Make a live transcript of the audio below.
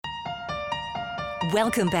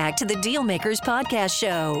Welcome back to the Dealmakers Podcast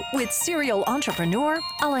Show with serial entrepreneur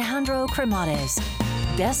Alejandro Cremades,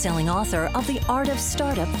 best-selling author of The Art of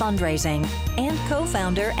Startup Fundraising and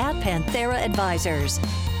co-founder at Panthera Advisors.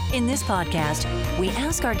 In this podcast, we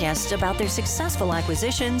ask our guests about their successful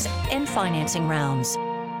acquisitions and financing rounds.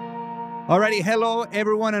 Alrighty, hello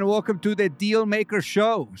everyone, and welcome to the Dealmaker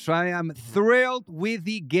Show. So I am thrilled with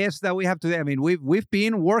the guest that we have today. I mean, we've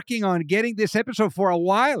been working on getting this episode for a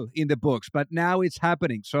while in the books, but now it's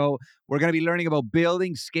happening. So we're going to be learning about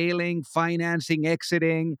building, scaling, financing,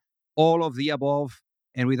 exiting, all of the above.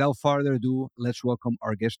 And without further ado, let's welcome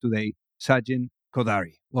our guest today, Satyen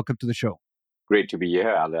Kothari. Welcome to the show. Great to be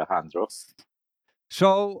here, Alejandro.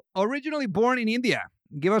 So originally born in India.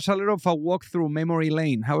 Give us a little of a walk through memory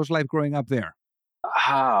lane. How was life growing up there?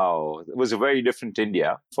 Wow. It was a very different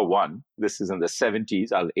India, for one. This is in the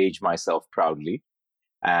 70s. I'll age myself proudly.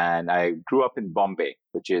 And I grew up in Bombay,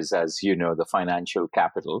 which is, as you know, the financial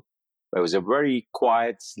capital. It was a very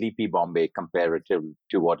quiet, sleepy Bombay compared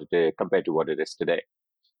to what it is today.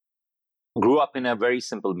 Grew up in a very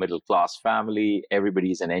simple middle-class family.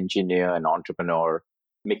 Everybody's an engineer, an entrepreneur,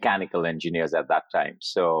 mechanical engineers at that time.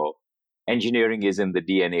 So engineering is in the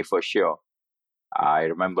DNA for sure. I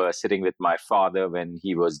remember sitting with my father when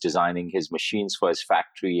he was designing his machines for his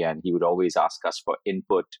factory, and he would always ask us for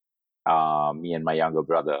input, me and my younger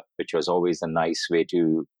brother, which was always a nice way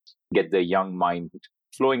to get the young mind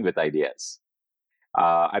flowing with ideas.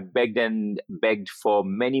 I begged for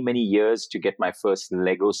many, many years to get my first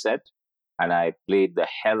Lego set, and I played the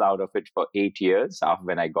hell out of it for 8 years after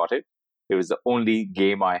when I got it. It was the only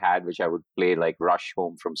game I had which I would play, like rush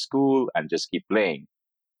home from school and just keep playing.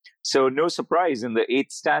 So no surprise in the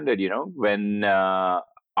 8th standard, when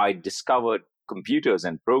I discovered computers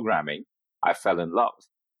and programming, I fell in love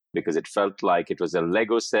because it felt like it was a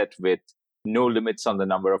Lego set with no limits on the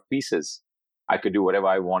number of pieces. I could do whatever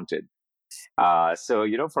I wanted. So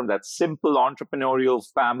from that simple entrepreneurial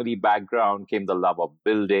family background came the love of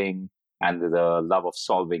building and the love of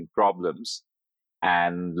solving problems.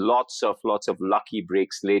 And lots of lucky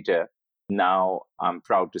breaks later, now I'm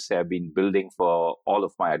proud to say I've been building for all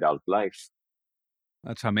of my adult life.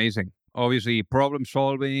 That's amazing. Obviously, problem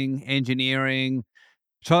solving, engineering.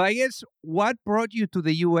 So I guess what brought you to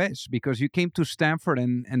the US? Because you came to Stanford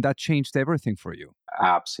and that changed everything for you.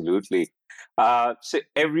 Absolutely. So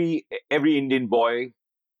every Indian boy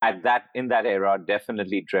in that era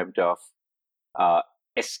definitely dreamt of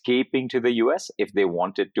escaping to the US if they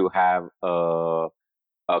wanted to have a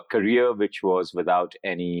career which was without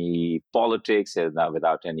any politics,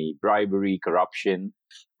 without any bribery, corruption,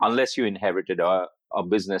 unless you inherited a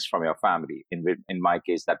business from your family. In my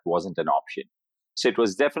case, that wasn't an option. So it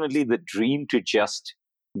was definitely the dream to just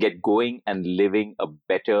get going and living a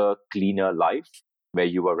better, cleaner life where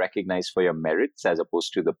you were recognized for your merits as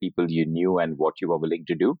opposed to the people you knew and what you were willing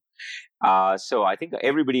to do. So I think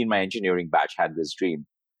everybody in my engineering batch had this dream.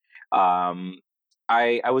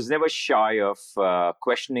 I was never shy of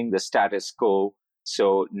questioning the status quo.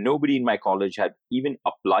 So nobody in my college had even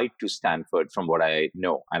applied to Stanford from what I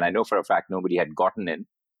know. And I know for a fact nobody had gotten in.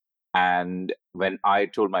 And when I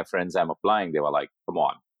told my friends I'm applying, they were like, come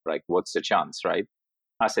on, like, what's the chance, right?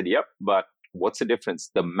 I said, yep, but what's the difference?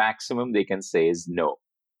 The maximum they can say is no,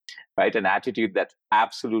 right? An attitude that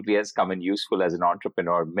absolutely has come in useful as an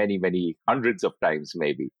entrepreneur many, many hundreds of times,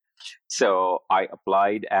 maybe. So I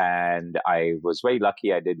applied and I was very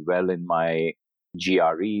lucky. I did well in my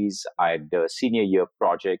GREs. I had a senior year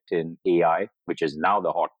project in AI, which is now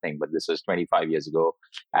the hot thing, but this was 25 years ago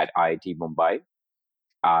at IIT Mumbai.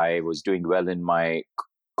 I was doing well in my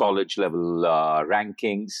college level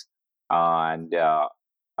rankings, and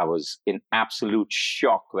I was in absolute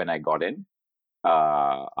shock when I got in.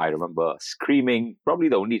 I remember screaming, probably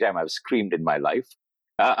the only time I've screamed in my life,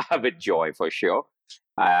 with joy for sure.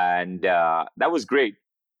 And that was great,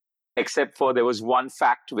 except for there was one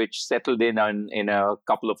fact which settled in a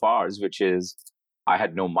couple of hours, which is I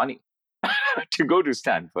had no money to go to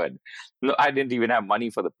Stanford. No, I didn't even have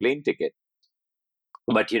money for the plane ticket.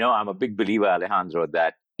 But, I'm a big believer, Alejandro,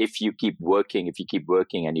 that if you keep working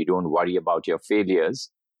and you don't worry about your failures,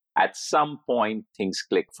 at some point things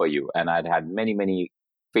click for you. And I'd had many, many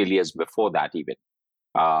failures before that even.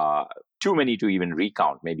 Too many to even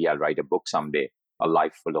recount. Maybe I'll write a book someday, A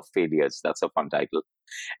Life Full of Failures. That's a fun title.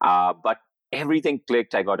 But everything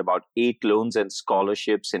clicked. I got about 8 loans and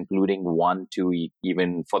scholarships, including one to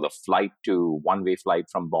even for the one-way flight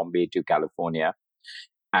from Bombay to California.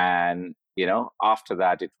 And, after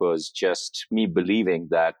that, it was just me believing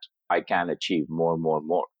that I can achieve more.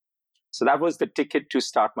 So that was the ticket to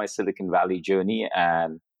start my Silicon Valley journey.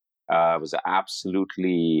 And I was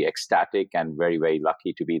absolutely ecstatic and very, very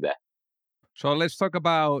lucky to be there. So let's talk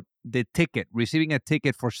about the ticket, receiving a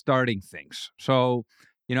ticket for starting things. So,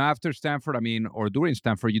 after Stanford, or during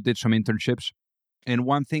Stanford, you did some internships, and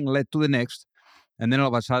one thing led to the next. And then all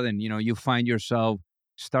of a sudden, you find yourself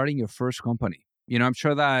starting your first company. I'm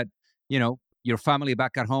sure that, your family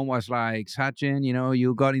back at home was like, Satyen,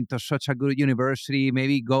 you got into such a good university,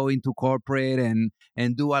 maybe go into corporate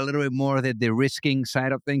and do a little bit more of the risking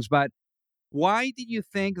side of things. But why did you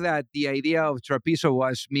think that the idea of Trapizo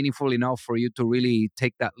was meaningful enough for you to really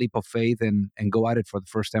take that leap of faith and go at it for the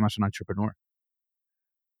first time as an entrepreneur?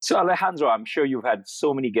 So, Alejandro, I'm sure you've had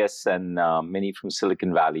so many guests and many from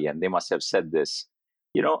Silicon Valley, and they must have said this.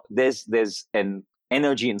 There's an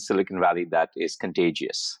energy in Silicon Valley that is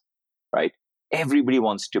contagious, right? Everybody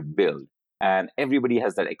wants to build, and everybody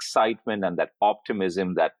has that excitement and that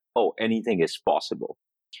optimism that, oh, anything is possible.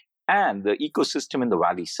 And the ecosystem in the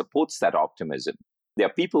Valley supports that optimism. There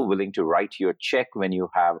are people willing to write you a check when you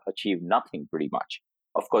have achieved nothing, pretty much.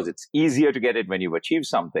 Of course, it's easier to get it when you've achieved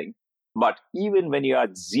something, but even when you're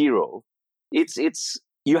at zero, it's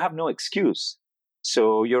you have no excuse.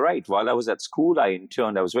 So you're right. While I was at school, I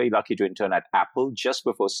interned. I was very lucky to intern at Apple just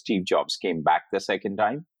before Steve Jobs came back the second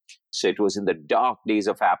time. So it was in the dark days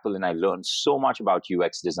of Apple, and I learned so much about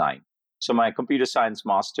UX design. So my computer science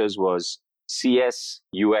master's was CS,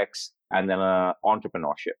 UX, and then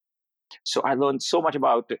entrepreneurship. So I learned so much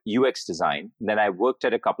about UX design. Then I worked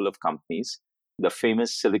at a couple of companies, the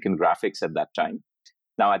famous Silicon Graphics at that time.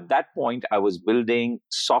 Now, at that point, I was building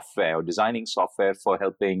software or designing software for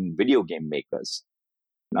helping video game makers.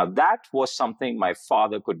 Now, that was something my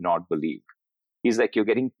father could not believe. He's like, you're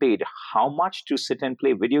getting paid how much to sit and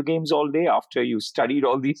play video games all day after you studied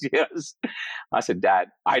all these years? I said, Dad,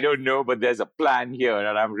 I don't know, but there's a plan here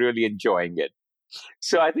and I'm really enjoying it.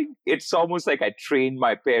 So I think it's almost like I trained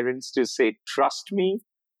my parents to say, trust me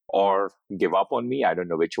or give up on me. I don't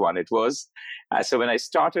know which one it was. So when I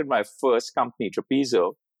started my first company,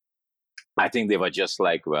 Trapizo, I think they were just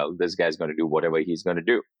like, well, this guy's going to do whatever he's going to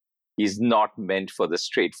do. He's not meant for the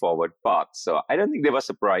straightforward path. So I don't think they were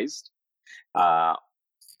surprised. Uh,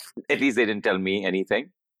 at least they didn't tell me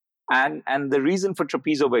anything. And the reason for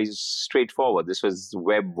Trapizo was straightforward. This was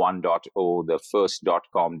Web 1.0, the first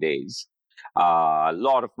 .com days. A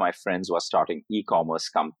lot of my friends were starting e-commerce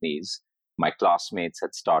companies. My classmates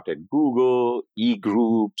had started Google,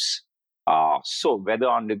 e-groups, so Weather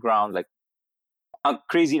Underground, like a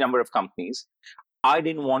crazy number of companies. I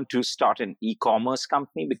didn't want to start an e-commerce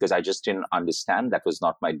company because I just didn't understand. That was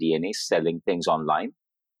not my DNA, selling things online.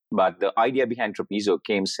 But the idea behind Trapizo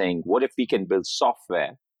came saying, what if we can build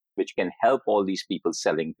software which can help all these people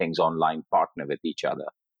selling things online partner with each other?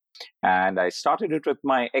 And I started it with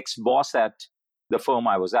my ex-boss at the firm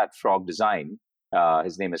I was at, Frog Design.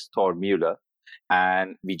 His name is Thor Mueller.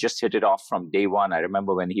 And we just hit it off from day one. I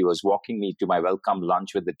remember when he was walking me to my welcome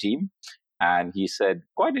lunch with the team. And he said,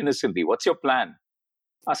 quite innocently, what's your plan?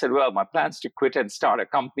 I said, well, my plan's to quit and start a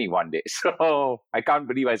company one day. So I can't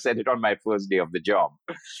believe I said it on my first day of the job.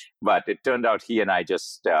 But it turned out he and I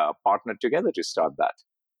just partnered together to start that.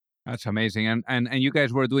 That's amazing. And you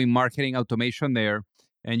guys were doing marketing automation there,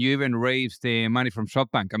 and you even raised the money from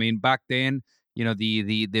SoftBank. I mean, back then, the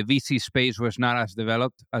VC space was not as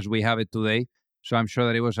developed as we have it today. So I'm sure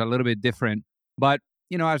that it was a little bit different. But,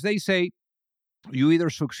 as they say, you either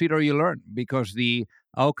succeed or you learn, because the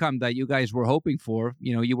outcome that you guys were hoping for,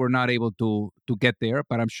 you were not able to get there.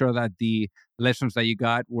 But I'm sure that the lessons that you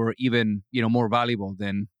got were even, more valuable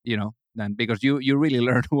than because you really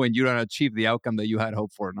learn when you don't achieve the outcome that you had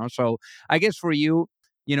hoped for. No, so I guess for you,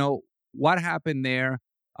 what happened there?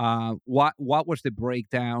 What was the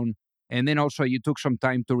breakdown? And then also you took some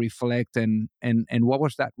time to reflect, and what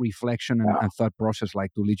was that reflection and thought process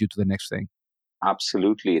like to lead you to the next thing?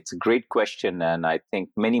 Absolutely. It's a great question. And I think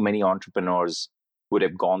many, many entrepreneurs would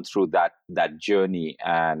have gone through that journey.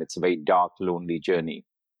 And it's a very dark, lonely journey.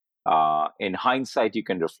 In hindsight, you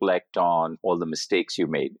can reflect on all the mistakes you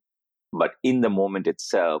made. But in the moment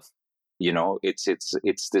itself,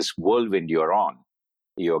 it's this whirlwind you're on.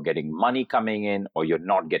 You're getting money coming in or you're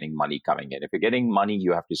not getting money coming in. If you're getting money,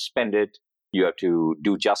 you have to spend it. You have to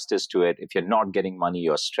do justice to it. If you're not getting money,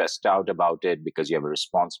 you're stressed out about it because you have a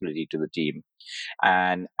responsibility to the team.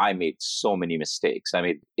 And I made so many mistakes. I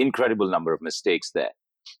made incredible number of mistakes there.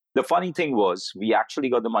 The funny thing was, we actually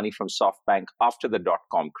got the money from SoftBank after the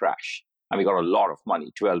 .com crash. And we got a lot of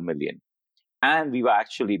money, 12 million. And we were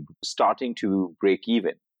actually starting to break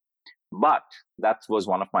even. But that was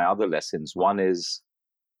one of my other lessons. One is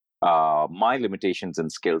my limitations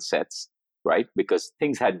and skill sets, right? Because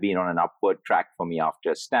things had been on an upward track for me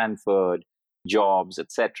after Stanford, jobs,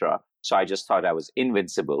 etc. So I just thought I was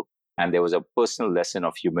invincible. And there was a personal lesson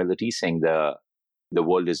of humility saying the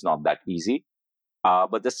world is not that easy.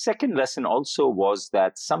 But the second lesson also was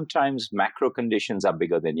that sometimes macro conditions are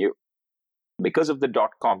bigger than you. Because of the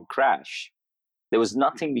dot-com crash, there was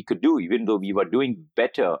nothing we could do, even though we were doing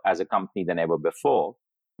better as a company than ever before.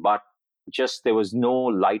 But just there was no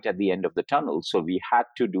light at the end of the tunnel. So we had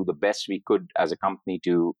to do the best we could as a company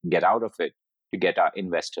to get out of it, to get our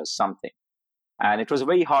investors something. And it was a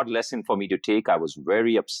very hard lesson for me to take. I was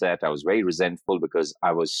very upset. I was very resentful because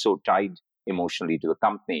I was so tied emotionally to the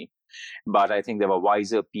company. But I think there were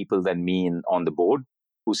wiser people than me on the board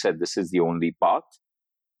who said this is the only path,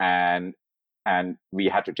 and we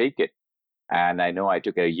had to take it. And I know I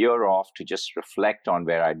took a year off to just reflect on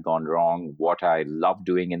where I'd gone wrong, what I loved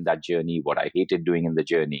doing in that journey, what I hated doing in the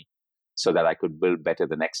journey, so that I could build better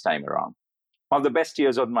the next time around. One of the best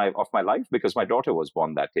years of my life, because my daughter was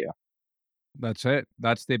born that year. That's it.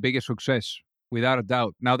 That's the biggest success, without a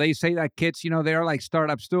doubt. Now, they say that kids, they're like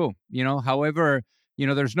startups too. However,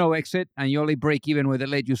 there's no exit, and you only break even when they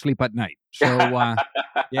let you sleep at night. So,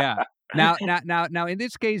 yeah. Now, in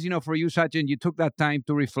this case, for you, Satyen, you took that time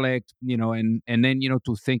to reflect, and then,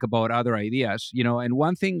 to think about other ideas, and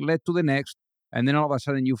one thing led to the next, and then all of a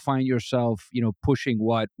sudden you find yourself, pushing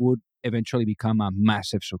what would eventually become a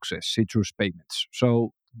massive success, Citrus Payments.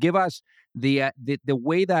 So give us the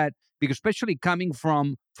way that, because especially coming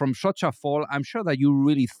from such a fall, I'm sure that you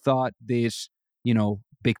really thought this,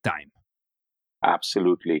 big time.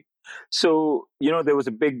 Absolutely. So, there was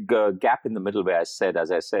a big gap in the middle where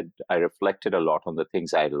as I said, I reflected a lot on the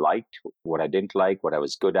things I liked, what I didn't like, what I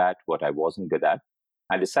was good at, what I wasn't good at.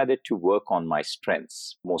 I decided to work on my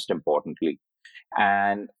strengths, most importantly.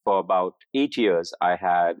 And for about 8 years, I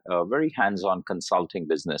had a very hands-on consulting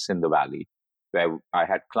business in the Valley, where I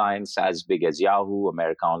had clients as big as Yahoo,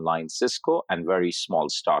 America Online, Cisco, and very small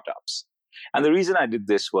startups. And the reason I did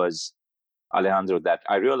this was, Alejandro, that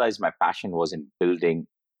I realized my passion was in building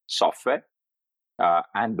software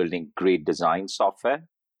and building great design software.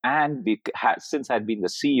 And since I'd been the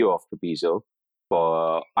CEO of Trepizo,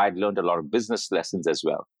 I'd learned a lot of business lessons as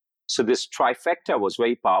well. So this trifecta was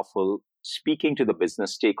very powerful, speaking to the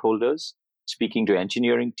business stakeholders, speaking to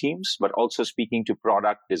engineering teams, but also speaking to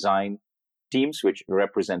product design teams, which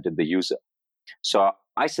represented the user. So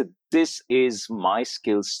I said, this is my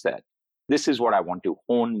skill set. This is what I want to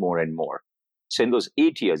hone more and more. So in those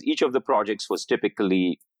 8 years, each of the projects was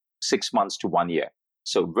typically 6 months to 1 year.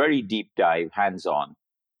 So very deep dive, hands-on.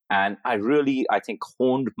 And I think,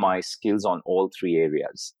 honed my skills on all three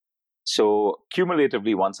areas. So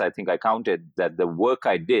cumulatively, once I think I counted that the work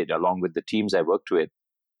I did along with the teams I worked with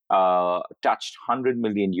touched 100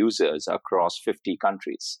 million users across 50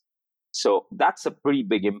 countries. So that's a pretty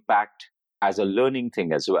big impact as a learning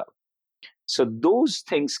thing as well. So those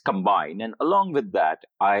things combine, and along with that,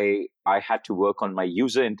 I had to work on my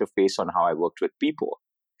user interface, on how I worked with people.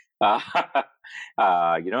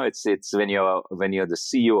 It's when you're the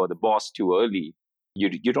CEO or the boss too early,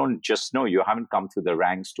 you don't just know. You haven't come through the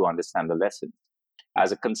ranks to understand the lesson.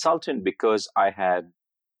 As a consultant, because I had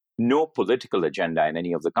no political agenda in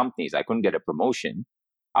any of the companies, I couldn't get a promotion.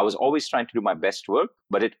 I was always trying to do my best work,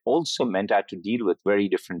 but it also meant I had to deal with very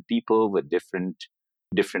different people with different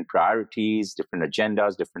priorities, different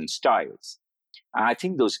agendas, different styles. And I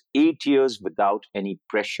think those 8 years without any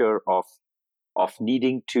pressure of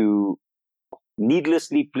needing to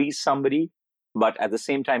needlessly please somebody, but at the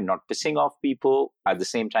same time not pissing off people, at the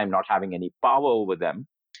same time not having any power over them,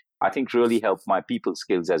 I think really helped my people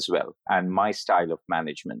skills as well and my style of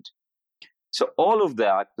management. So all of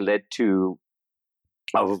that led to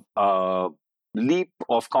a leap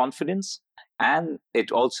of confidence. And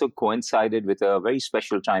it also coincided with a very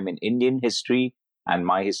special time in Indian history and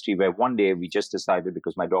my history, where one day we just decided,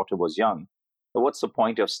 because my daughter was young, but what's the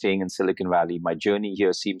point of staying in Silicon Valley? My journey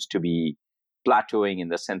here seems to be plateauing in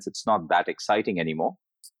the sense it's not that exciting anymore.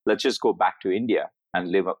 Let's just go back to India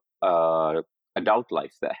and live adult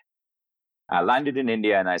life there. I landed in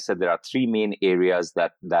India and I said there are three main areas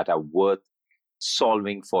that are worth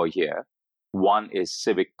solving for here. One is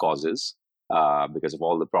civic causes, because of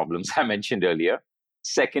all the problems I mentioned earlier.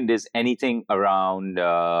 Second is anything around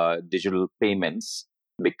digital payments,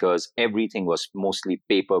 because everything was mostly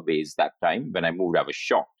paper-based that time. When I moved, I was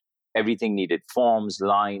shocked. Everything needed forms,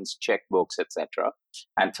 lines, checkbooks, etc.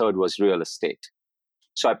 And third was real estate.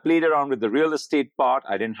 So I played around with the real estate part.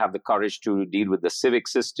 I didn't have the courage to deal with the civic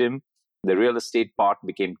system. The real estate part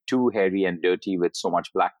became too hairy and dirty with so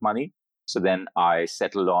much black money. So then I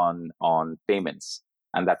settled on payments.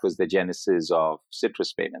 And that was the genesis of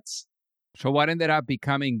Citrus Payments. So what ended up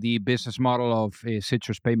becoming the business model of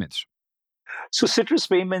Citrus Payments? So Citrus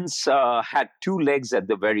Payments had two legs at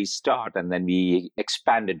the very start, and then we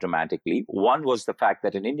expanded dramatically. One was the fact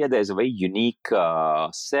that in India, there's a very unique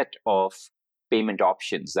set of payment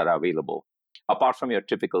options that are available. Apart from your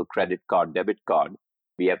typical credit card, debit card,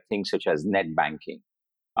 we have things such as net banking,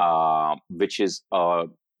 which is a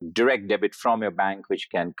direct debit from your bank, which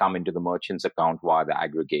can come into the merchant's account via the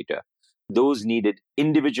aggregator. Those needed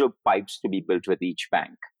individual pipes to be built with each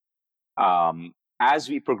bank. As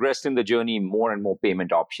we progressed in the journey, more and more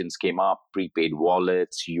payment options came up, prepaid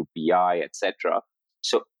wallets, UPI, etc.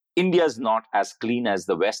 So India's not as clean as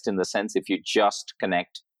the West in the sense if you just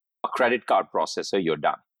connect a credit card processor, you're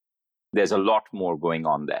done. There's a lot more going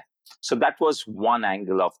on there. So that was one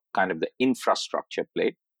angle of kind of the infrastructure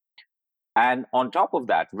play. And on top of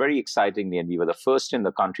that, very excitingly, and we were the first in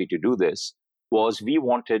the country to do this, was we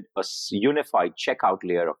wanted a unified checkout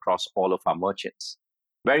layer across all of our merchants,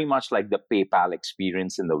 very much like the PayPal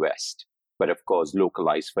experience in the West, but of course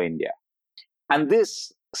localized for India. And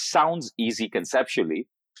this sounds easy conceptually,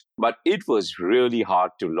 but it was really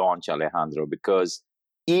hard to launch, Alejandro, because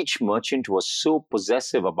each merchant was so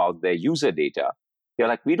possessive about their user data. They're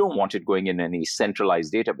like, we don't want it going in any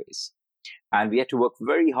centralized database. And we had to work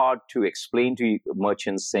very hard to explain to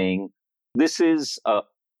merchants saying, this is a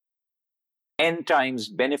N times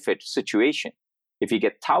benefit situation. If you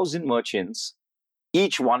get 1,000 merchants,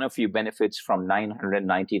 each one of you benefits from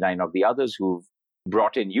 999 of the others who've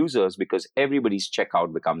brought in users because everybody's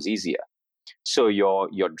checkout becomes easier. So your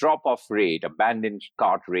drop-off rate, abandoned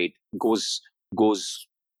cart rate goes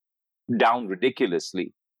down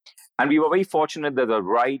ridiculously. And we were very fortunate that the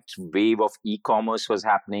right wave of e-commerce was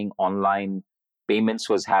happening, online payments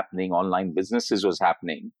was happening, online businesses was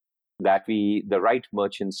happening, that the right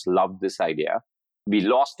merchants loved this idea. We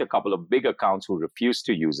lost a couple of big accounts who refused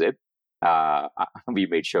to use it. We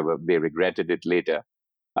made sure they regretted it later.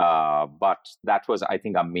 But that was, I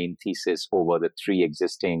think, our main thesis over the three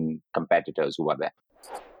existing competitors who were there.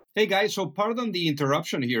 Hey, guys, so pardon the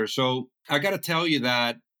interruption here. So I got to tell you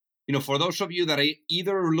that, for those of you that are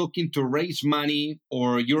either looking to raise money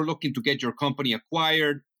or you're looking to get your company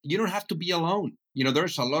acquired, you don't have to be alone.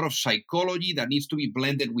 There's a lot of psychology that needs to be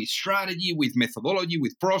blended with strategy, with methodology,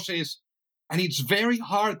 with process. And it's very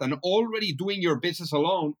hard. And already doing your business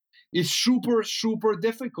alone is super, super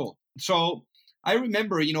difficult. So I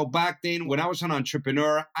remember, back then when I was an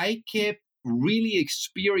entrepreneur, I kept really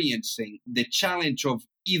experiencing the challenge of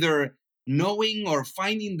either knowing or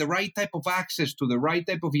finding the right type of access to the right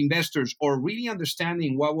type of investors, or really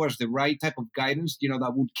understanding what was the right type of guidance,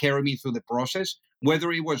 that would carry me through the process,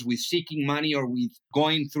 whether it was with seeking money or with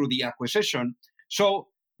going through the acquisition. So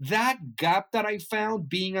that gap that I found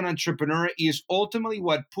being an entrepreneur is ultimately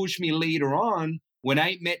what pushed me later on when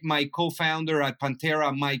I met my co-founder at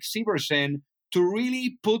Pantera, Mike Severson, to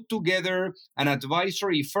really put together an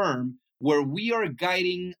advisory firm where we are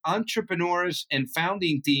guiding entrepreneurs and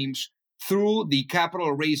founding teams through the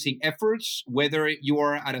capital raising efforts, whether you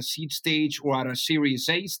are at a seed stage or at a Series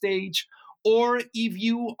A stage, or if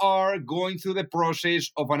you are going through the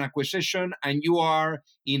process of an acquisition and you are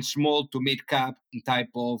in small to mid cap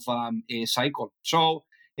type of cycle. So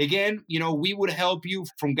again, we would help you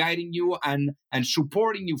from guiding you and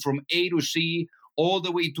supporting you from A to C all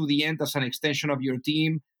the way to the end as an extension of your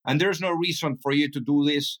team. And there's no reason for you to do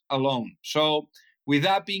this alone. So with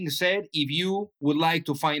that being said, if you would like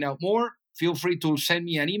to find out more, feel free to send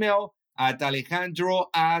me an email at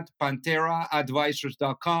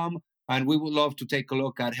alejandro@panteraadvisors.com, and we would love to take a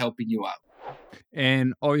look at helping you out.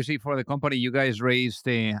 And obviously for the company, you guys raised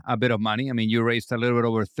a bit of money. I mean, you raised a little bit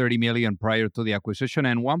over 30 million prior to the acquisition.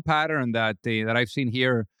 And one pattern that I've seen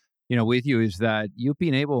here, with you is that you've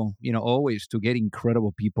been able, always to get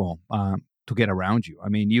incredible people to get around you. I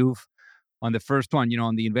mean, on the first one,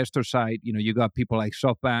 on the investor side, you got people like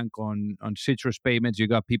SoftBank on Citrus Payments. You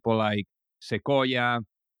got people like Sequoia,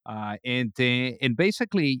 and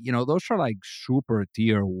basically, those are like super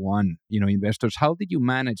tier one, investors. How did you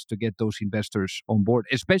manage to get those investors on board,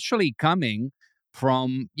 especially coming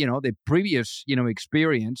from, the previous,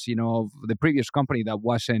 experience, of the previous company that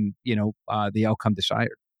wasn't, the outcome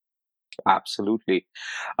desired? Absolutely.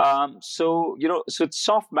 So at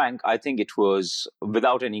SoftBank, I think it was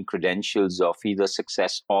without any credentials of either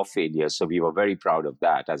success or failure. So we were very proud of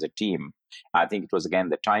that as a team. I think it was, again,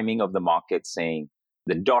 the timing of the market saying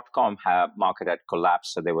the dot-com market had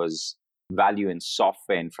collapsed. So there was value in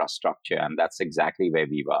software infrastructure. And that's exactly where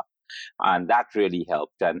we were. And that really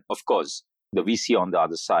helped. And of course, the VC on the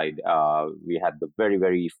other side, we had the very,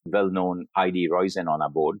 very well-known Heidi Roizen on our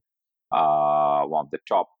board. One of the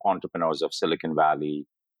top entrepreneurs of Silicon Valley,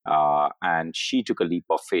 and she took a leap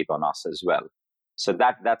of faith on us as well. So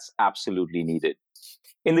that's absolutely needed.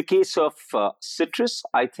 In the case of Citrus,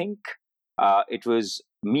 I think it was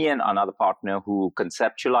me and another partner who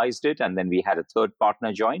conceptualized it, and then we had a third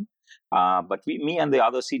partner join. But me and the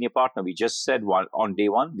other senior partner, we just said on day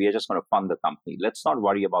one, we are just going to fund the company. Let's not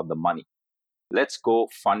worry about the money. Let's go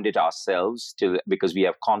fund it ourselves because we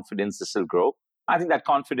have confidence this will grow. I think that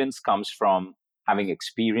confidence comes from having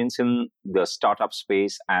experience in the startup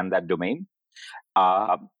space and that domain.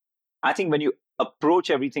 Uh, I think when you approach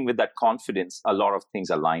everything with that confidence, a lot of things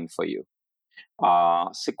align for you.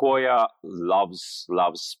 Sequoia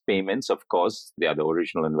loves payments. Of course, they are the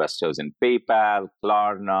original investors in PayPal,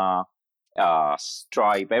 Klarna,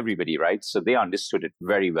 Stripe, everybody, right? So they understood it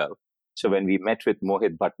very well. So when we met with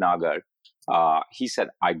Mohit Bhatnagar, he said,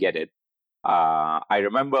 "I get it." I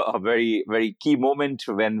remember a very very key moment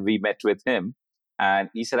when we met with him, and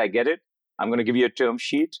he said, "I get it. I'm going to give you a term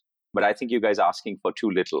sheet, but I think you guys are asking for too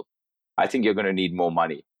little. I think you're going to need more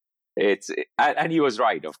money." And he was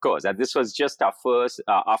right, of course. And this was just our first,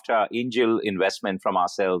 after our angel investment from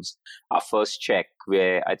ourselves, our first check,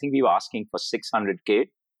 where I think we were asking for 600K,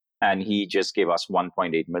 and he just gave us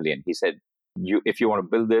 1.8 million. He said, if you want to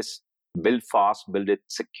build this, build fast, build it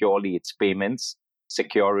securely. It's payments,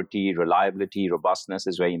 security, reliability, robustness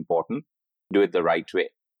is very important. Do it the right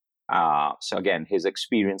way. So again, his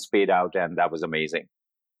experience paid out, and that was amazing.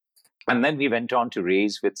 And then we went on to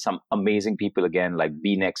raise with some amazing people again, like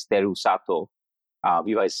Beenext, Teru Sato.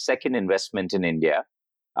 We were his second investment in India.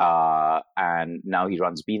 And now he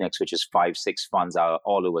runs Beenext, which is 5-6 funds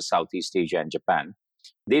all over Southeast Asia and Japan.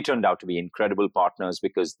 They turned out to be incredible partners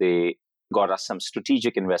because they got us some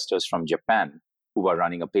strategic investors from Japan who were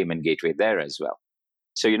running a payment gateway there as well.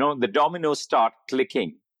 So, the dominoes start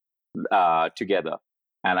clicking together.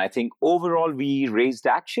 And I think overall, we raised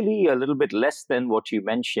actually a little bit less than what you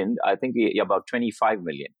mentioned. I think about 25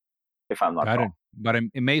 million, if I'm not wrong. But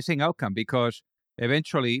an amazing outcome, because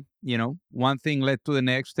eventually, one thing led to the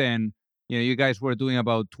next. And, you guys were doing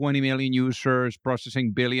about 20 million users,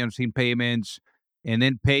 processing billions in payments, and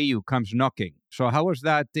then PayU comes knocking. So how was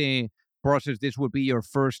that process? This would be your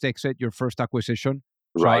first exit, your first acquisition.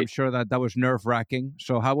 So Right. I'm sure that was nerve-wracking.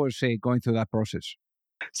 So how was going through that process?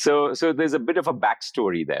 So there's a bit of a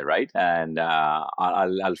backstory there, right? And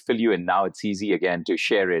I'll fill you in now. It's easy again to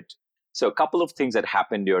share it. So a couple of things that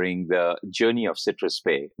happened during the journey of Citrus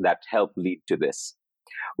Pay that helped lead to this.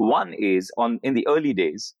 One is in the early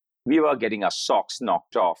days, we were getting our socks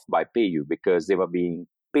knocked off by PayU because they were being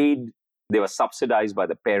paid. They were subsidized by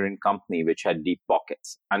the parent company, which had deep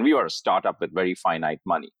pockets. And we were a startup with very finite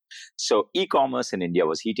money. So e-commerce in India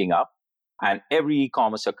was heating up. And every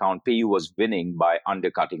e-commerce account, PayU was winning by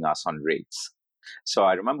undercutting us on rates. So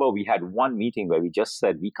I remember we had one meeting where we just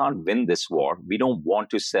said, we can't win this war. We don't want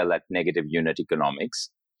to sell at negative unit economics.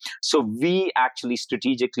 So we actually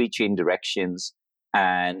strategically changed directions,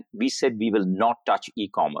 and we said we will not touch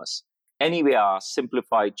e-commerce. Anyway, our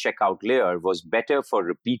simplified checkout layer was better for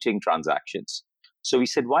repeating transactions. So we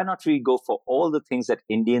said, why not we go for all the things that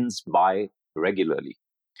Indians buy regularly?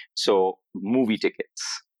 So movie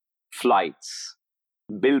tickets, flights,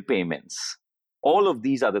 bill payments, all of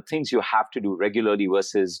these are the things you have to do regularly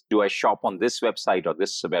versus do I shop on this website or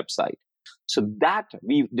this website? So that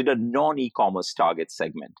we did a non-e-commerce target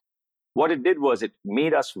segment. What it did was it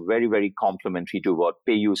made us very, very complementary to what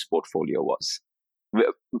PayU's portfolio was.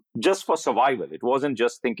 Just for survival. It wasn't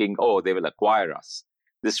just thinking, oh, they will acquire us.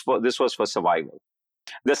 This was for survival.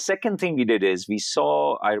 The second thing we did is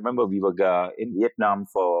I remember we were in Vietnam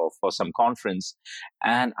for some conference,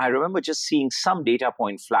 and I remember just seeing some data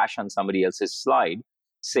point flash on somebody else's slide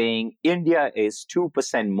saying India is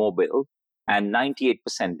 2% mobile and 98%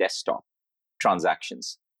 desktop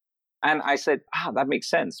transactions. And I said, that makes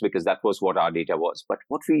sense because that was what our data was. But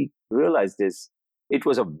what we realized is it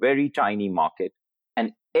was a very tiny market,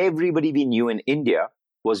 and everybody we knew in India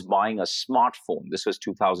was buying a smartphone. This was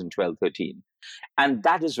 2012-13. And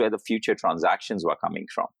that is where the future transactions were coming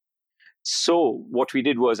from. So what we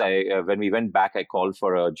did was when we went back, I called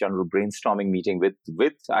for a general brainstorming meeting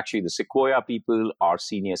with actually the Sequoia people, our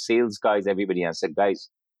senior sales guys, everybody. And I said, guys,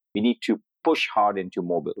 we need to push hard into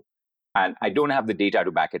mobile. And I don't have the data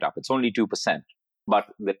to back it up. It's only 2%. But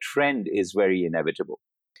the trend is very inevitable.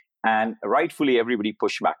 And rightfully, everybody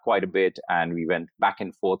pushed back quite a bit. And we went back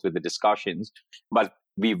and forth with the discussions. But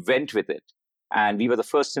we went with it. And we were the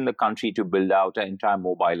first in the country to build out an entire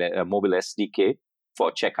mobile SDK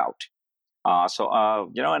for checkout. So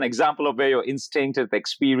an example of where your instinct and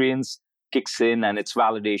experience kicks in and it's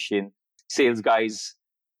validation. Sales guys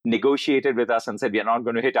negotiated with us and said, we are not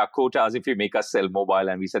going to hit our quotas if you make us sell mobile.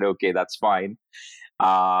 And we said, okay, that's fine.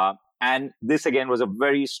 And this again was a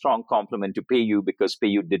very strong compliment to PayU because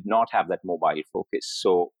PayU did not have that mobile focus.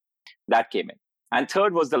 So that came in. And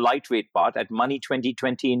third was the lightweight part. At Money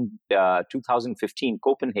 2020 in 2015,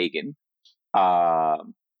 Copenhagen, a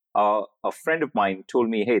friend of mine told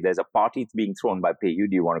me, "Hey, there's a party being thrown by PayU.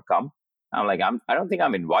 Do you want to come?" I'm like, I don't think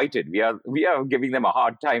I'm invited. We are giving them a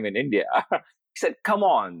hard time in India. He said, "Come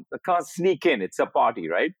on, can't sneak in. It's a party,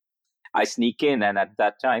 right?" I sneak in, and at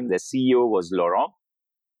that time, the CEO was Laurent,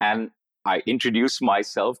 and I introduced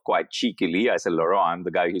myself quite cheekily. I said, "Laurent, I'm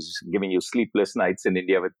the guy who's giving you sleepless nights in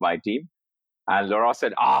India with my team." And Laurent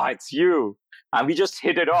said, "It's you." And we just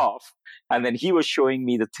hit it off. And then he was showing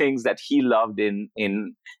me the things that he loved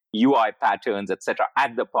in UI patterns, etc.,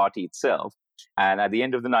 at the party itself. And at the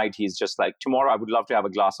end of the night, he's just like, "Tomorrow, I would love to have a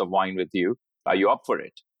glass of wine with you. Are you up for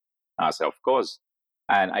it?" I said, "Of course."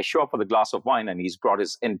 And I show up with a glass of wine, and he's brought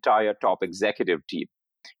his entire top executive team.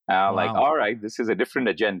 Like, Wow. all right, this is a different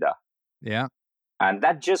agenda. Yeah. And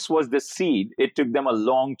that just was the seed. It took them a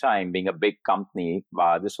long time being a big company.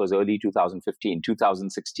 This was early 2015,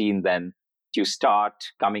 2016, then to start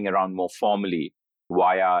coming around more formally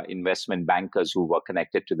via investment bankers who were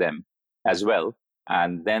connected to them as well.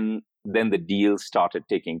 And then the deal started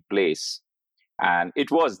taking place. And it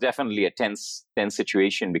was definitely a tense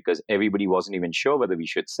situation because everybody wasn't even sure whether we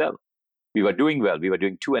should sell. We were doing well. We were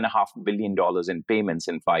doing $2.5 billion in payments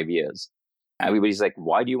in 5 years. Everybody's like,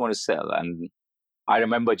 "Why do you want to sell?" And I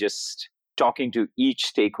remember just talking to each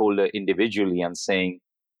stakeholder individually and saying,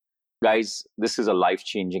 "Guys, this is a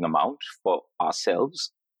life-changing amount for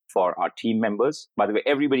ourselves, for our team members." By the way,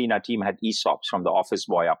 everybody in our team had ESOPs from the office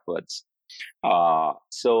boy upwards.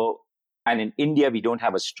 And in India, we don't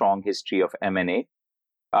have a strong history of M&A.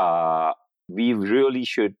 We really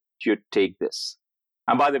should take this.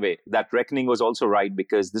 And by the way, that reckoning was also right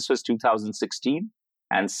because this was 2016.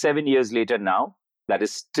 And 7 years later now, that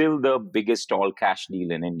is still the biggest all-cash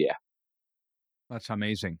deal in India. That's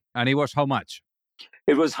amazing. And it was how much?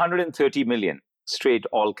 It was 130 million straight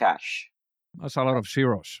all cash. That's a lot of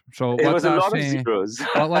zeros. So It what was a does lot of zeros.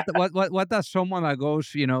 what does someone that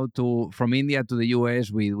goes, to from India to the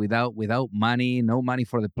US without money, no money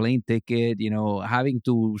for the plane ticket, having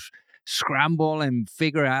to scramble and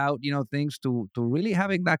figure out, things to really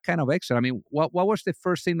having that kind of exit. I mean, what was the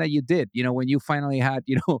first thing that you did, when you finally had,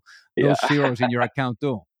 Yeah. those zeros in your account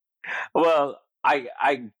too? Well,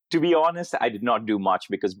 I to be honest, I did not do much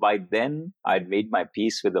because by then I'd made my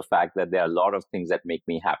peace with the fact that there are a lot of things that make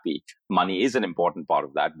me happy. Money is an important part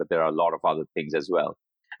of that, but there are a lot of other things as well.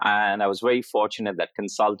 And I was very fortunate that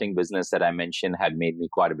consulting business that I mentioned had made me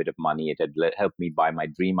quite a bit of money. It had helped me buy my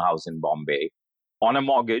dream house in Bombay on a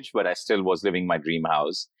mortgage, but I still was living my dream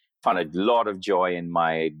house. Found a lot of joy in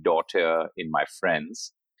my daughter, in my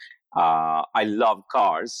friends. I love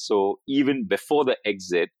cars. So even before the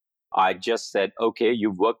exit, I just said, "Okay,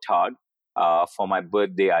 you've worked hard. For my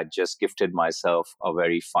birthday, I just gifted myself a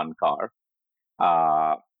very fun car."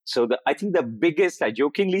 I think the biggest, I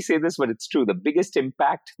jokingly say this, but it's true, the biggest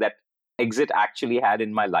impact that exit actually had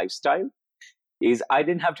in my lifestyle is I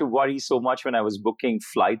didn't have to worry so much when I was booking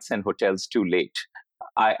flights and hotels too late.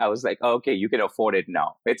 I was like, "Okay, you can afford it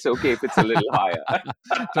now. It's okay if it's a little higher."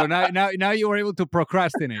 So now you were able to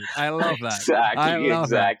procrastinate. I love that. I Exactly, love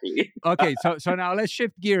that. exactly. Okay, so now let's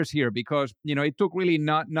shift gears here because it took really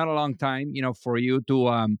not a long time, for you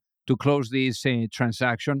to close this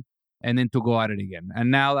transaction and then to go at it again.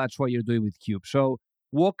 And now that's what you're doing with Cube. So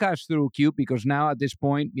walk us through Cube because now at this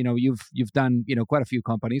point, you've done quite a few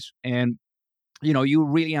companies and you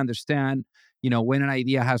really understand when an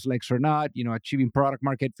idea has legs or not, achieving product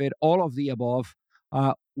market fit, all of the above.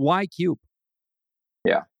 Why Cube?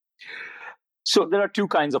 Yeah. So there are two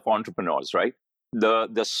kinds of entrepreneurs, right?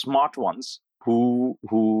 The smart ones who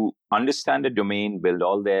understand the domain, build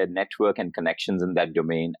all their network and connections in that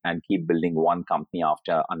domain, and keep building one company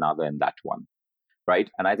after another in that one,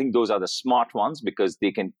 right? And I think those are the smart ones because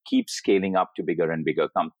they can keep scaling up to bigger and bigger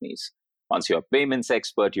companies. Once you're a payments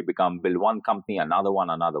expert, you build one company, another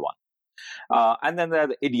one, another one. And then there are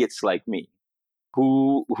the idiots like me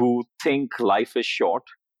who think life is short.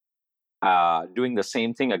 Doing the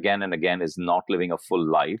same thing again and again is not living a full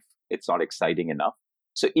life. It's not exciting enough.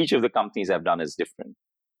 So each of the companies I've done is different.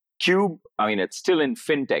 Cube, I mean, it's still in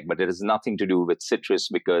fintech, but it has nothing to do with citrus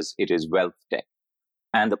because it is wealth tech.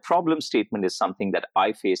 And the problem statement is something that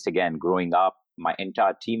I faced again growing up, my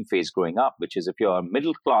entire team faced growing up, which is if you're a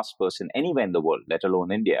middle class person anywhere in the world, let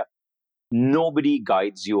alone India, nobody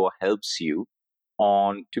guides you or helps you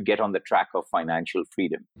on to get on the track of financial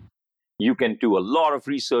freedom. You can do a lot of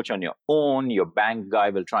research on your own. Your bank guy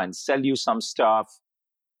will try and sell you some stuff.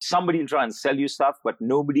 Somebody will try and sell you stuff, but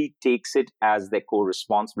nobody takes it as their core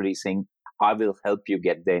responsibility, saying, I will help you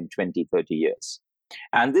get there in 20, 30 years.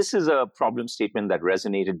 And this is a problem statement that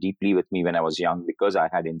resonated deeply with me when I was young because I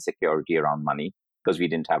had insecurity around money because we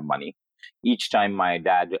didn't have money. Each time my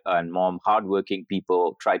dad and mom, hardworking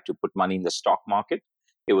people, tried to put money in the stock market,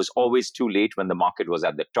 it was always too late when the market was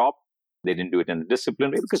at the top. They didn't do it in a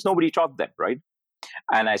disciplined way because nobody taught them, right?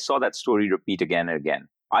 And I saw that story repeat again and again.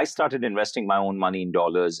 I started investing my own money in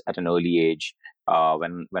dollars at an early age.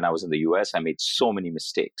 When I was in the US, I made so many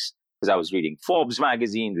mistakes because I was reading Forbes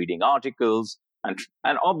magazine, reading articles, and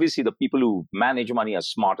obviously the people who manage money are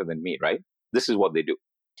smarter than me, right? This is what they do.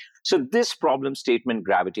 So this problem statement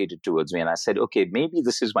gravitated towards me, and I said, okay, maybe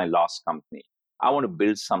this is my last company. I want to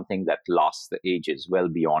build something that lasts the ages, well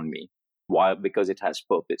beyond me. Why? Because it has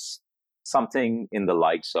purpose. Something in the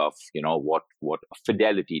likes of, what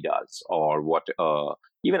Fidelity does, or what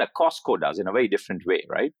even a Costco does in a very different way,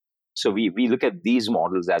 right? So we look at these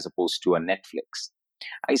models as opposed to a Netflix.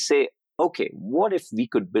 I say, okay, what if we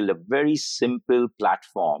could build a very simple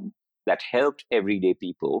platform that helped everyday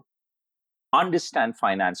people understand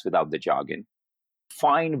finance without the jargon,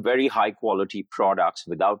 find very high quality products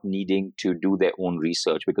without needing to do their own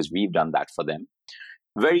research because we've done that for them,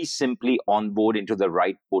 very simply onboard into the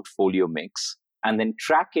right portfolio mix, and then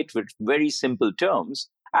track it with very simple terms,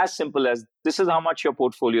 as simple as this is how much your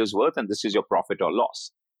portfolio is worth and this is your profit or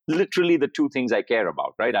loss. Literally the two things I care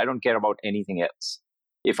about, right? I don't care about anything else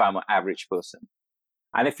if I'm an average person.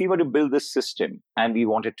 And if we were to build this system and we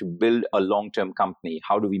wanted to build a long-term company,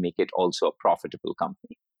 how do we make it also a profitable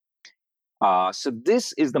company? So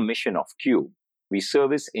this is the mission of Cube. We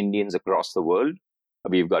service Indians across the world.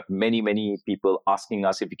 We've got many, many people asking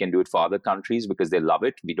us if we can do it for other countries because they love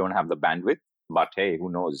it. We don't have the bandwidth, but hey,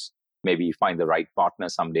 who knows? Maybe find the right partner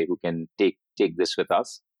someday who can take this with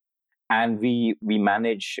us. And we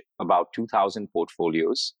manage about 2,000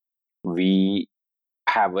 portfolios. We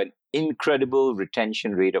have an incredible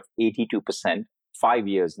retention rate of 82%, 5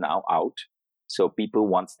 years now out. So people,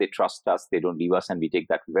 once they trust us, they don't leave us, and we take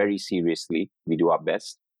that very seriously. We do our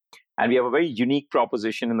best. And we have a very unique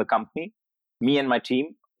proposition in the company. Me and my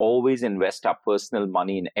team always invest our personal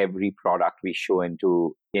money in every product we show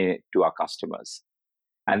to our customers.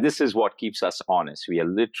 And this is what keeps us honest. We are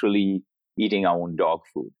literally eating our own dog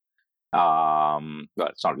food. Well,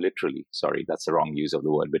 it's not literally, sorry, that's the wrong use of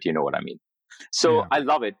the word, but you know what I mean. So yeah. I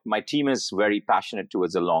love it. My team is very passionate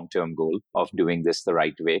towards a long-term goal of doing this the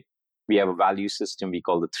right way. We have a value system we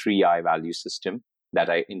call the 3I value system that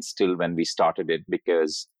I instilled when we started it,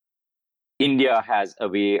 because India has a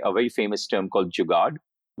very famous term called jugaad,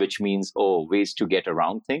 which means, ways to get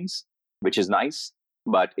around things, which is nice,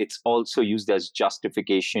 but it's also used as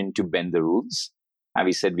justification to bend the rules. And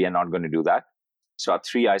we said we are not going to do that. So our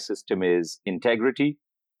 3I system is integrity,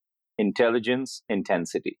 intelligence,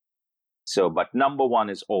 intensity. So, but number one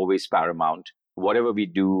is always paramount. Whatever we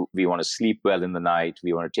do, we want to sleep well in the night.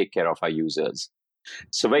 We want to take care of our users.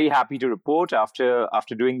 So very happy to report after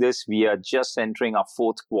doing this, we are just entering our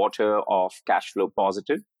fourth quarter of cash flow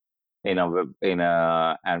positive and with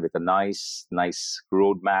a nice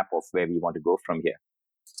roadmap of where we want to go from here.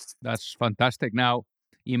 That's fantastic. Now,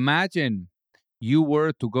 imagine you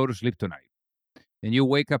were to go to sleep tonight and you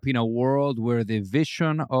wake up in a world where the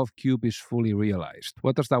vision of Cube is fully realized.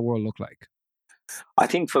 What does that world look like? I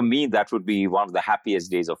think for me, that would be one of the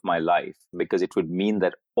happiest days of my life, because it would mean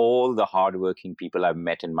that all the hardworking people I've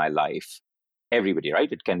met in my life, everybody,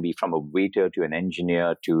 right? It can be from a waiter to an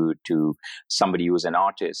engineer to somebody who's an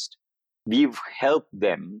artist. We've helped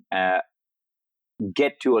them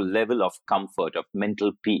get to a level of comfort, of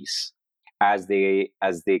mental peace as they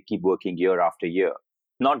keep working year after year,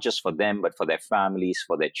 not just for them, but for their families,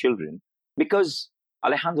 for their children. Because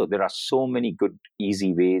Alejandro, there are so many good,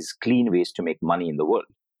 easy ways, clean ways to make money in the world.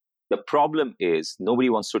 The problem is nobody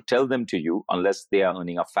wants to tell them to you unless they are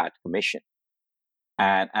earning a fat commission.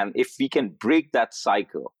 And if we can break that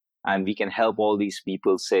cycle and we can help all these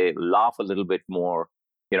people, say, laugh a little bit more,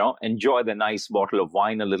 enjoy the nice bottle of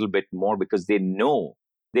wine a little bit more, because they know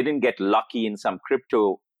they didn't get lucky in some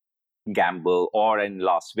crypto gamble or in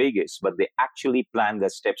Las Vegas, but they actually plan their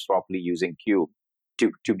steps properly using Cube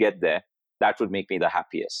to get there. That would make me the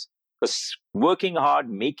happiest. Because working hard,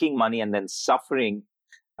 making money, and then suffering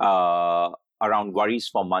around worries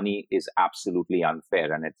for money is absolutely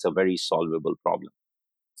unfair, and it's a very solvable problem.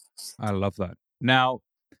 I love that. Now,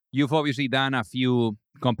 you've obviously done a few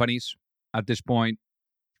companies at this point.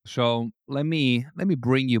 So let me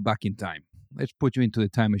bring you back in time. Let's put you into the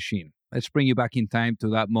time machine. Let's bring you back in time to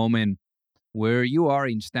that moment where you are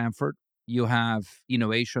in Stanford. You have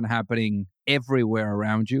innovation happening everywhere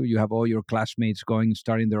around you. You have all your classmates going,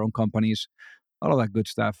 starting their own companies, all of that good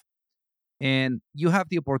stuff. And you have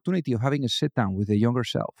the opportunity of having a sit down with the younger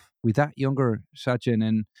self, with that younger Satyen,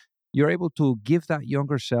 and you're able to give that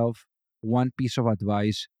younger self one piece of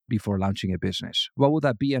advice before launching a business. What would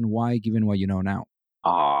that be and why, given what you know now?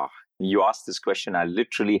 You asked this question. I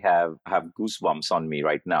literally have goosebumps on me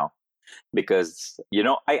right now because,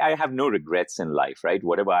 I have no regrets in life, right?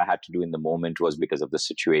 Whatever I had to do in the moment was because of the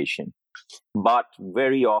situation. But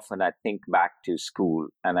very often I think back to school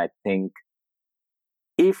and I think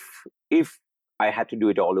if I had to do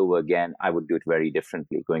it all over again, I would do it very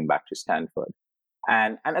differently going back to Stanford.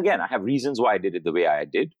 And again, I have reasons why I did it the way I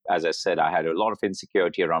did. As I said, I had a lot of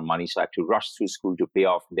insecurity around money, so I had to rush through school to pay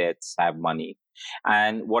off debts, have money.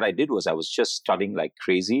 And what I did was I was just studying like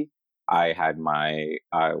crazy. I had my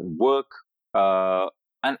work,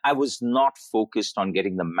 and I was not focused on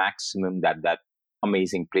getting the maximum that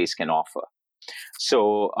amazing place can offer.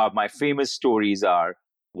 So my famous stories are,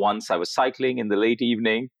 once I was cycling in the late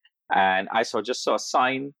evening, and I just saw a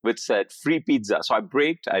sign which said free pizza. So I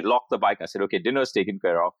braked, I locked the bike. I said, okay, dinner's taken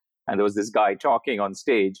care of. And there was this guy talking on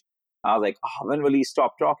stage. I was like, when will he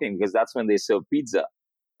stop talking? Because that's when they serve pizza.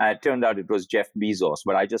 And it turned out it was Jeff Bezos,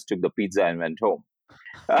 but I just took the pizza and went home.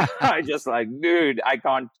 I just like, dude, I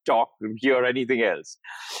can't talk, hear anything else.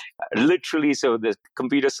 Literally, so the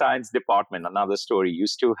computer science department, another story,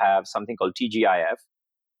 used to have something called TGIF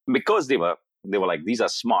because they were like, these are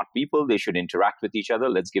smart people. They should interact with each other.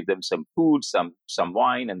 Let's give them some food, some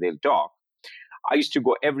wine, and they'll talk. I used to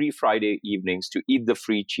go every Friday evenings to eat the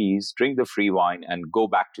free cheese, drink the free wine, and go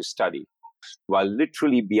back to study. While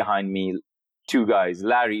literally behind me, two guys,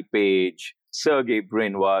 Larry Page, Sergey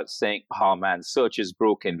Brin, were saying, oh man, search is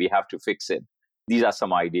broken. We have to fix it. These are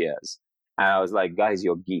some ideas. And I was like, guys,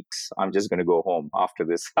 you're geeks. I'm just going to go home after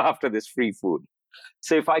this free food.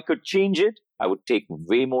 So if I could change it, I would take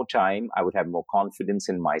way more time. I would have more confidence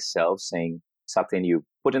in myself, saying, Satyen, you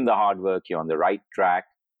put in the hard work. You're on the right track.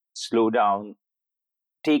 Slow down.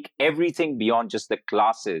 Take everything beyond just the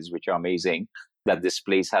classes, which are amazing, that this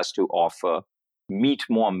place has to offer. Meet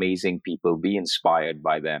more amazing people. Be inspired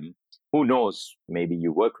by them. Who knows? Maybe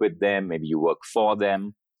you work with them. Maybe you work for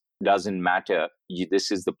them. Doesn't matter.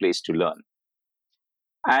 This is the place to learn.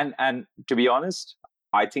 And to be honest,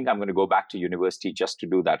 I think I'm going to go back to university just to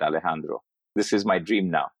do that, Alejandro. This is my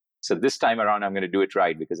dream now. So this time around, I'm going to do it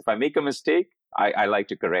right, because if I make a mistake, I like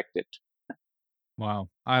to correct it. Wow.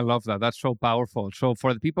 I love that. That's so powerful. So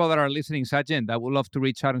for the people that are listening, Satyen, that would love to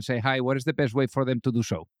reach out and say hi, what is the best way for them to do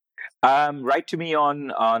so? Write to me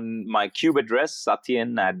on my Cube address,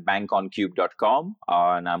 satyen@bankoncube.com.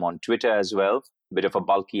 And I'm on Twitter as well. Bit of a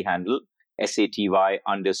bulky handle,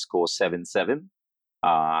 SATY_77.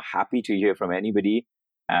 Happy to hear from anybody.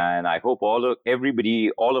 And I hope all of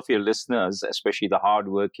your listeners, especially the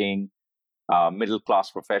hardworking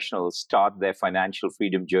middle-class professionals, start their financial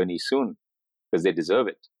freedom journey soon, because they deserve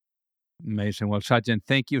it. Amazing. Well, Satyen,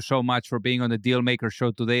 thank you so much for being on the Dealmaker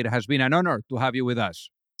Show today. It has been an honor to have you with us.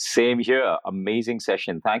 Same here. Amazing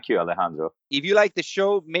session. Thank you, Alejandro. If you like the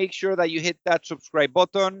show, make sure that you hit that subscribe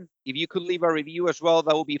button. If you could leave a review as well,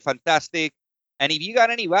 that would be fantastic. And if you got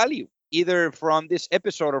any value, either from this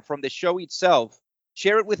episode or from the show itself,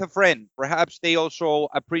 share it with a friend. Perhaps they also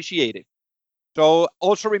appreciate it. So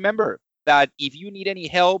also remember that if you need any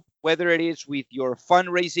help, whether it is with your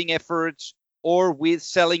fundraising efforts or with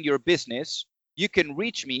selling your business, you can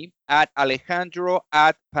reach me at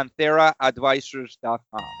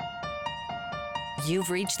alejandro@pantheraadvisors.com. You've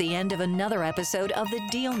reached the end of another episode of the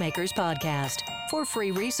Dealmakers Podcast. For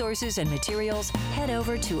free resources and materials, head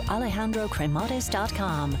over to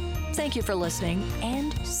alejandrocremades.com. Thank you for listening,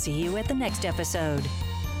 and see you at the next episode.